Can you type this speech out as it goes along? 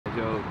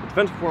The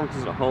defensive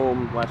performances at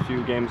home, last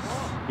few games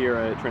here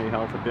at Trinity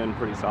Health have been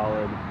pretty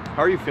solid.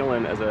 How are you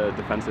feeling as a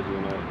defensive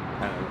unit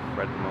kind of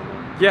right at the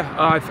moment? Yeah,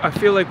 I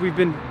feel like we've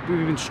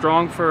been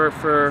strong for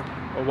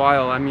a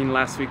while. I mean,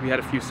 last week we had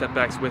a few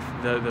setbacks with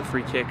the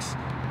free kicks,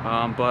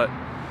 but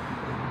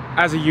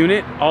as a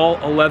unit, all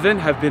 11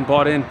 have been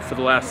bought in for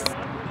the last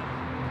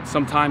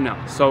some time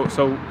now.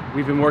 So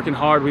we've been working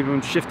hard, we've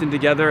been shifting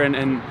together,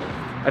 and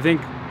I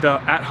think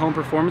the at-home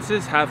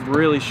performances have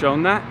really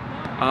shown that.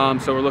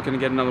 So we're looking to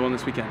get another one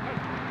this weekend.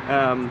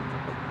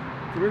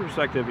 From your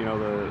perspective,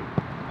 the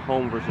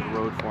home versus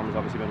road form has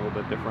obviously been a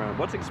little bit different.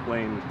 What's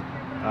explained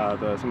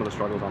some of the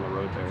struggles on the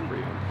road there for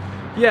you?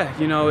 Yeah,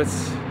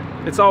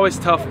 it's always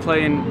tough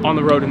playing on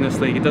the road in this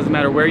league. It doesn't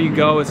matter where you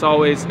go, it's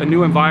always a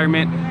new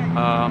environment.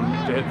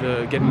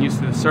 Getting used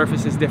to the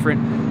surface is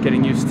different,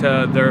 getting used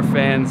to their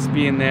fans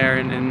being there,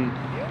 and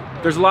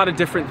there's a lot of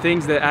different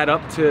things that add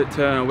up to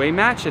an away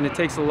match, and it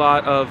takes a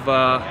lot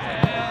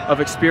of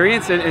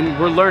experience, and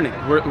we're learning.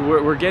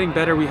 We're getting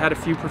better. We had a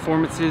few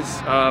performances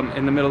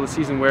in the middle of the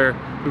season where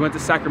we went to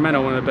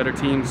Sacramento, one of the better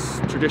teams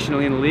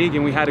traditionally in the league,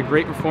 and we had a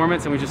great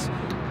performance, and we just,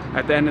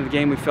 at the end of the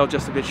game, we fell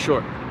just a bit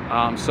short.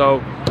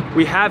 So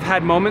we have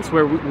had moments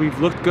where we've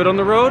looked good on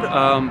the road,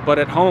 but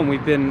at home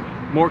we've been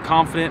more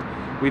confident.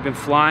 We've been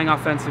flying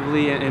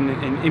offensively, and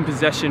in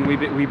possession we've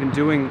been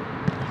doing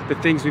the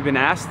things we've been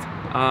asked.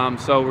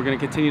 So we're going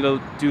to continue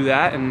to do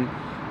that, and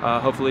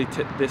hopefully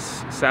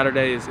this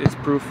Saturday is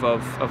proof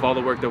of all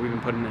the work that we've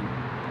been putting in.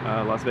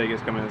 Las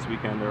Vegas coming this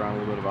weekend, they're on a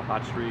little bit of a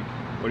hot streak.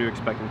 What are you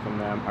expecting from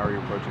them? How are you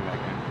approaching that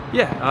game?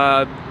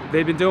 Yeah,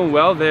 they've been doing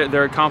well.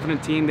 They're a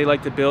confident team. They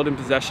like to build in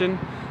possession.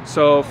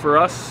 So for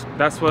us,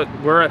 that's what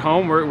we're at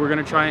home. We're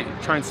going to try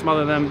and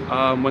smother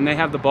them. When they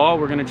have the ball,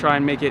 we're going to try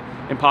and make it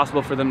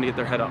impossible for them to get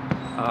their head up.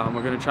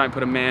 We're going to try and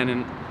put a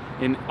man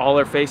in all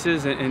their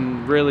faces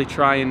and really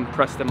try and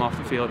press them off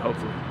the field,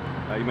 hopefully.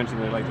 You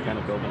mentioned they like to kind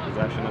of build in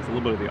possession. That's a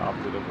little bit of the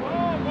opposite of what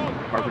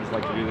Hartford's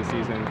like to do this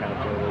season, kind of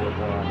play a little bit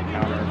more on the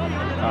counter.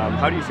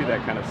 How do you see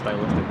that kind of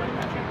stylistically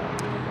matching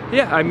up?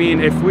 Yeah, I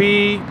mean, if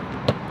we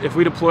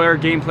deploy our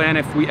game plan,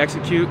 if we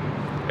execute,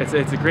 it's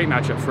a great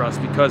matchup for us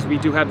because we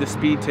do have the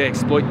speed to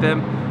exploit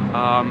them.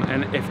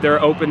 And if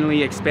they're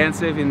openly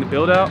expansive in the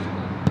build-out,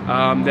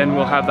 then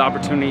we'll have the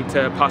opportunity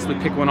to possibly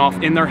pick one off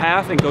in their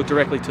half and go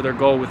directly to their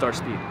goal with our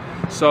speed.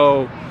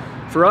 So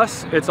for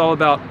us, it's all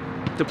about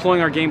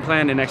deploying our game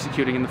plan and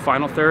executing in the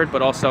final third,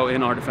 but also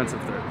in our defensive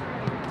third.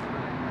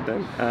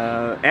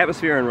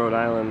 Atmosphere in Rhode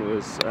Island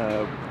was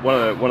one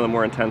of the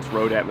more intense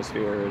road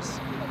atmospheres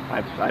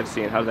I've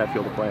seen. How does that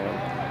feel to play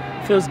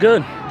in? Feels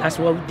good. That's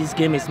what this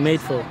game is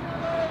made for.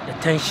 The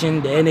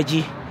tension, the energy.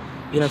 You know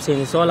what I'm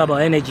saying? It's all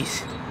about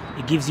energies.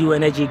 It gives you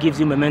energy, it gives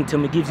you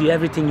momentum, it gives you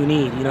everything you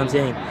need. You know what I'm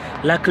saying?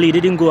 Luckily, it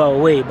didn't go our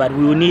way, but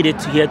we will need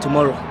it here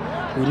tomorrow.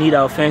 We need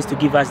our fans to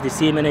give us the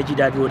same energy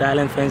that Rhode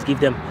Island fans give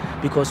them,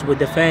 because with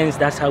the fans,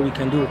 that's how we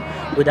can do it.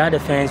 Without the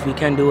fans, we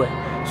can't do it.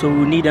 So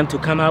we need them to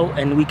come out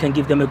and we can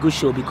give them a good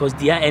show because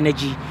their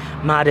energy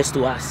matters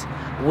to us.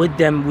 With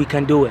them, we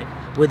can do it.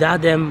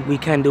 Without them, we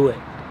can't do it.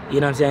 You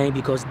know what I'm saying?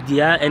 Because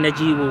their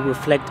energy will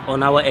reflect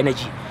on our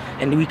energy,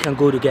 and we can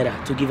go together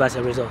to give us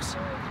a results.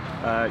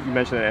 You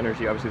mentioned that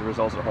energy. Obviously, the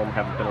results at home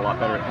have been a lot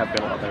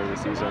better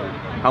this season.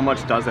 How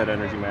much does that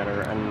energy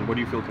matter, and what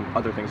do you feel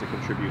other things that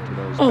contribute to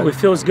those? Oh, it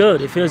feels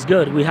good. It feels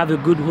good. We have a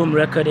good home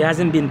record. It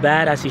hasn't been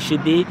bad as it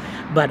should be,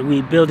 but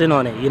we're building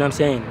on it. You know what I'm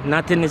saying?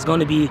 Nothing is going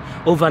to be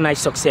overnight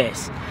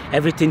success.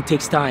 Everything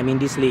takes time in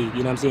this league. You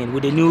know what I'm saying?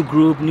 With a new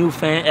group, new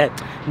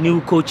new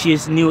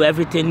coaches, new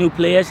everything, new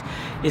players,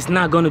 it's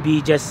not going to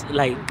be just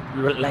like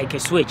a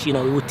switch. You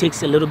know, it will take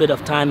a little bit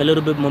of time, a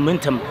little bit of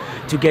momentum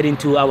to get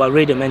into our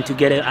rhythm and to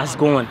get us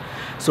going.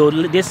 So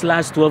this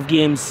last 12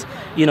 games,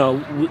 we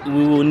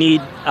will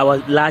need our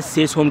last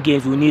 6 home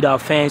games. We need our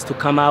fans to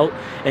come out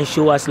and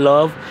show us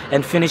love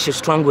and finish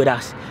strong with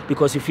us.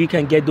 Because if we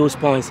can get those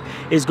points,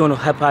 it's going to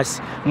help us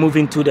move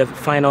into the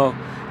final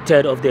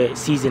third of the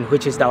season,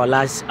 which is our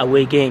last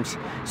away games.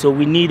 So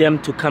we need them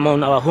to come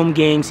on our home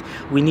games.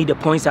 We need the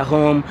points at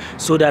home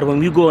so that when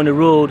we go on the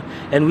road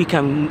and we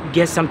can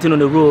get something on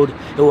the road,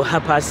 it will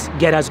help us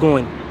get us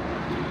going.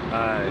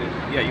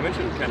 Yeah, you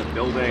mentioned kind of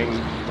building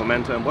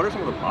momentum. What are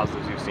some of the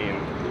positives you've seen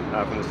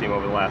from this team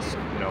over the last,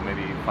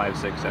 maybe 5,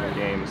 6, 7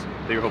 games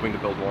that you're hoping to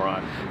build more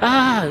on?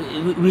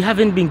 We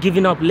haven't been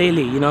giving up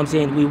lately. You know what I'm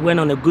saying? We went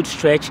on a good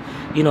stretch.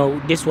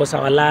 This was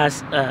our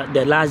last.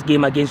 The last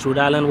game against Rhode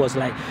Island was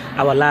like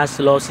our last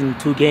loss in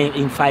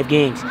 5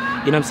 games. You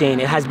know what I'm saying?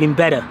 It has been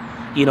better.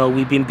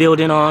 We've been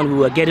building on. We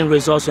were getting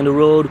results on the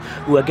road.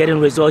 We were getting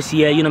results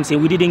here. You know what I'm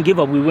saying? We didn't give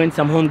up. We won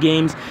some home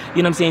games.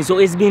 You know what I'm saying? So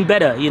it's been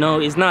better.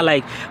 It's not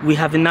like we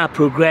have not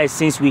progressed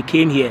since we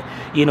came here.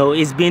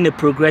 It's been a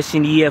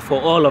progression year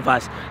for all of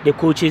us. The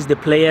coaches, the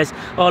players,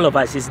 all of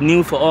us. It's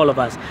new for all of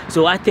us.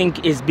 So I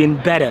think it's been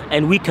better,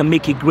 and we can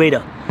make it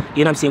greater.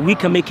 You know what I'm saying? We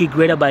can make it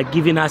greater by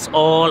giving us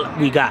all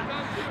we got.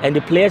 And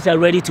the players are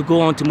ready to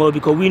go on tomorrow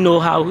because we know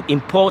how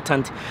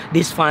important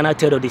this final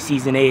third of the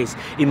season is.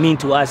 It means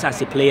to us as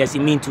the players, it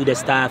means to the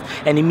staff,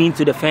 and it means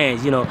to the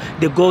fans.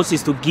 The goal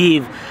is to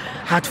give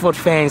Hartford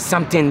fans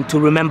something to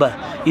remember,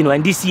 you know,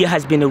 and this year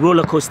has been a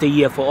roller coaster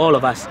year for all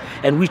of us,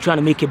 and we're trying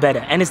to make it better.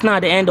 And it's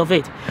not the end of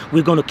it.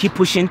 We're going to keep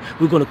pushing,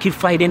 we're going to keep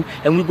fighting,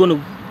 and we're going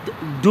to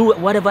do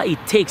whatever it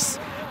takes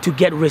to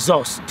get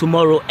results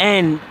tomorrow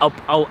and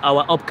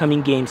our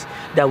upcoming games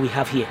that we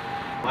have here.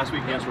 Last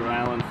week against Rhode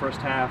Island, first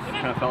half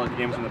kind of felt like the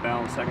game was in the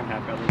balance. Second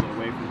half got a little bit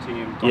away from the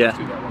team.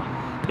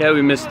 Yeah,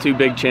 we missed 2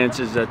 big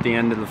chances at the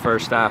end of the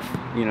first half.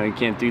 You know, you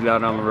can't do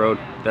that on the road.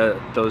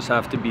 Those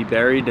have to be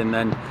buried, and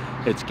then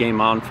it's game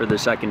on for the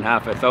second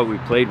half. I thought we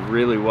played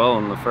really well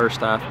in the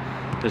first half.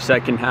 The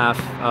second half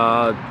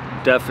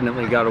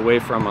definitely got away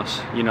from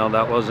us. You know,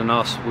 that wasn't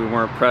us. We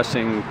weren't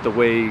pressing the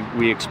way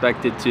we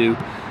expected to.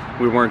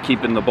 We weren't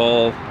keeping the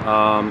ball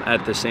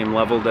at the same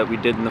level that we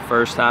did in the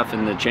first half,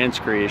 and the chance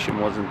creation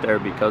wasn't there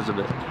because of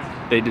it.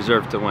 They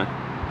deserved to win.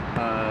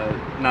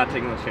 Not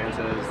taking those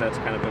chances, that's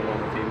kind of been one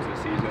of the themes of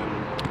the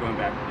season, going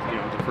back, you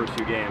know, the first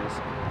few games.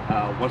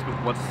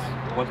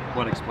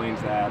 What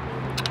explains that?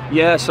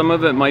 Yeah, some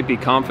of it might be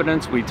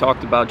confidence. We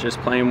talked about just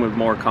playing with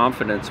more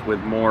confidence,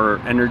 with more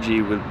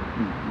energy, with,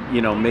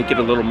 you know, make it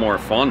a little more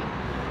fun.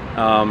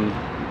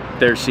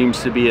 There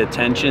seems to be a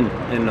tension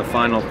in the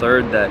final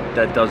third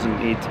that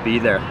doesn't need to be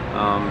there.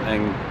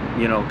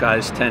 And, you know,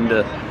 guys tend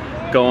to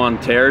go on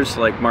tears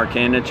like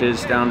Markanich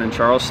is down in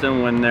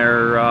Charleston when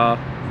they're,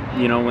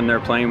 you know, when they're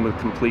playing with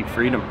complete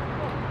freedom.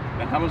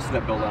 And how much does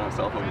that build on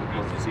itself over the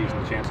course of the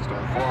season? The chances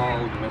don't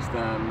fall, you miss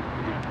them,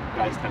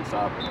 guys tense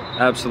up.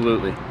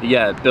 Absolutely.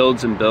 Yeah, it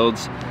builds and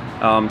builds.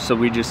 So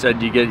we just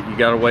said you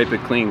got to wipe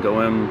it clean,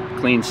 go in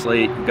clean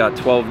slate. We've got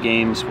 12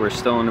 games. We're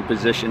still in a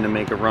position to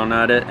make a run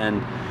at it,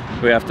 and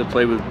we have to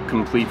play with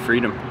complete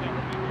freedom.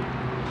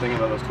 Thinking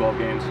about those 12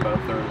 games, about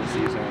a third of the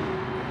season,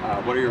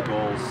 what are your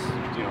goals,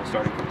 you know,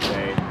 starting from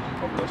today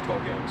over those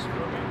 12 games for the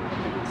remainder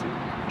of the season?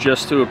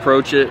 Just to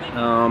approach it,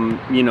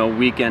 you know,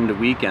 weekend to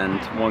weekend,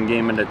 one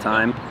game at a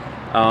time,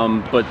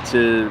 but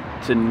to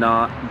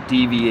not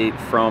deviate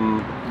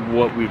from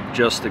what we've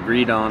just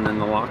agreed on in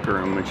the locker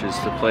room, which is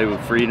to play with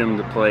freedom,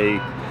 to play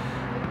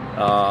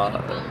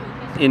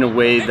in a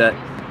way that,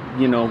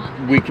 you know,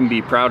 we can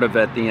be proud of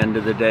at the end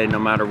of the day, no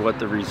matter what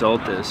the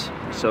result is.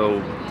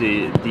 So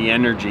the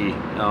energy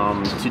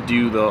to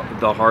do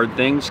the hard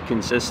things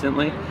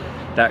consistently,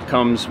 that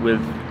comes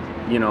with,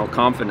 you know,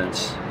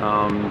 confidence,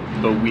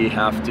 but we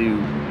have to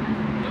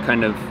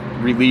kind of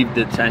relieve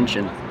the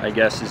tension, I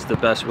guess is the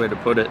best way to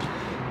put it,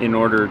 in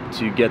order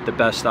to get the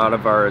best out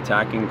of our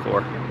attacking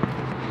core.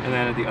 And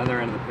then at the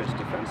other end of the pitch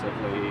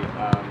defensively,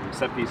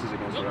 set pieces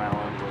against Rhode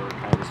Island were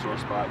kind of the sore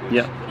spot,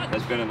 which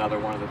has been another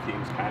one of the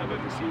themes kind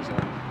of the season.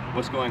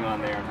 What's going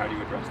on there, and how do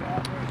you address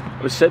that?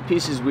 With set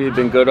pieces, we had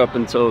been good up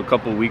until a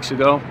couple weeks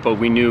ago, but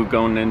we knew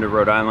going into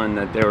Rhode Island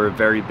that they were a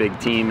very big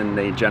team and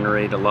they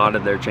generate a lot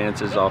of their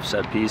chances off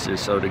set pieces.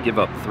 So to give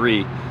up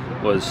 3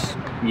 was,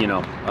 you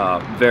know,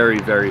 very,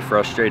 very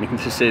frustrating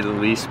to say the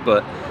least.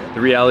 But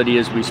the reality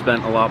is we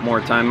spent a lot more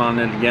time on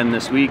it again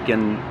this week,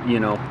 and, you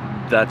know,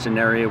 that's an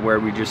area where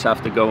we just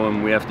have to go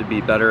and we have to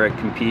be better at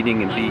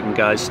competing and beating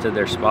guys to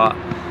their spot.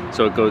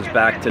 So it goes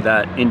back to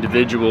that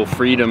individual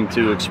freedom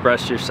to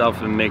express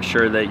yourself and make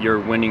sure that you're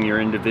winning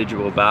your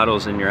individual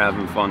battles and you're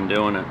having fun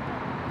doing it.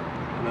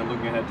 And then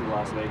looking ahead to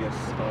Las Vegas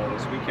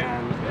this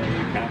weekend, they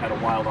kind of had a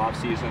wild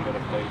off-season, but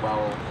have played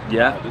well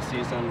this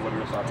season. What are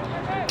your thoughts on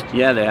that?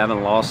 Yeah, they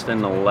haven't lost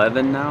in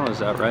 11 now, is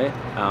that right?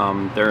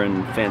 They're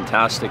in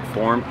fantastic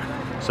form.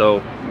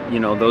 So, you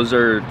know, those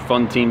are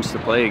fun teams to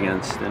play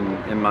against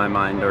in my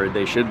mind, or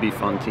they should be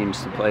fun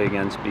teams to play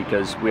against,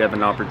 because we have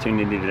an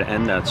opportunity to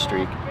end that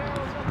streak.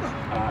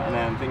 And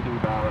then thinking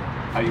about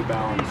how you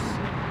balance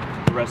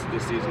the rest of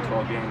this season,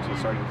 12 games, and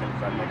starting to think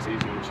about next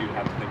season, which you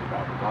have to think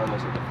about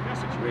regardless of the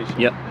situation.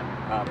 Yep.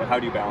 But how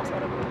do you balance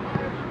that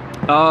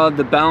over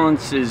the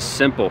balance is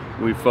simple.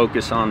 We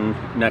focus on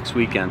next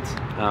weekend.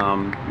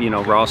 You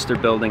know, roster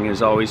building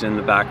is always in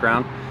the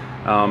background,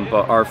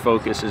 but our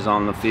focus is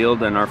on the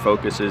field, and our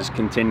focus is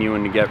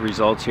continuing to get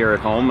results here at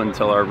home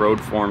until our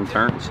road form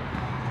turns.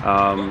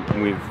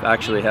 We've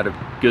actually had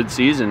a good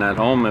season at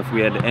home. If we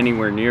had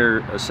anywhere near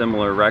a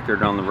similar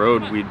record on the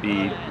road, we'd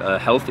be a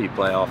healthy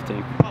playoff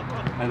team.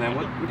 And then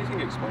what do you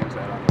think explains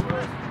that on the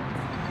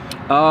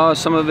road?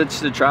 Some of it's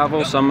the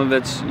travel, some of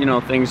it's, you know,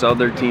 things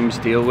other teams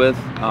deal with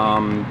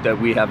that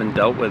we haven't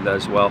dealt with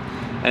as well.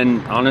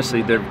 And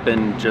honestly, there have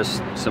been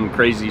just some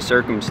crazy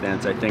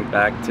circumstance. I think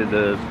back to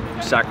the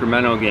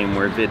Sacramento game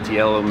where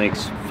Vitiello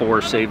makes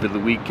 4 save of the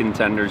week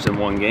contenders in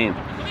one game.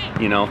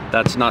 You know,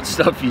 that's not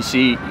stuff you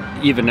see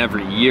even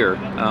every year,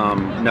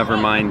 never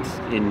mind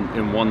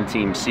in one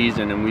team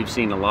season, and we've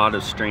seen a lot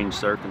of strange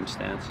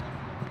circumstance.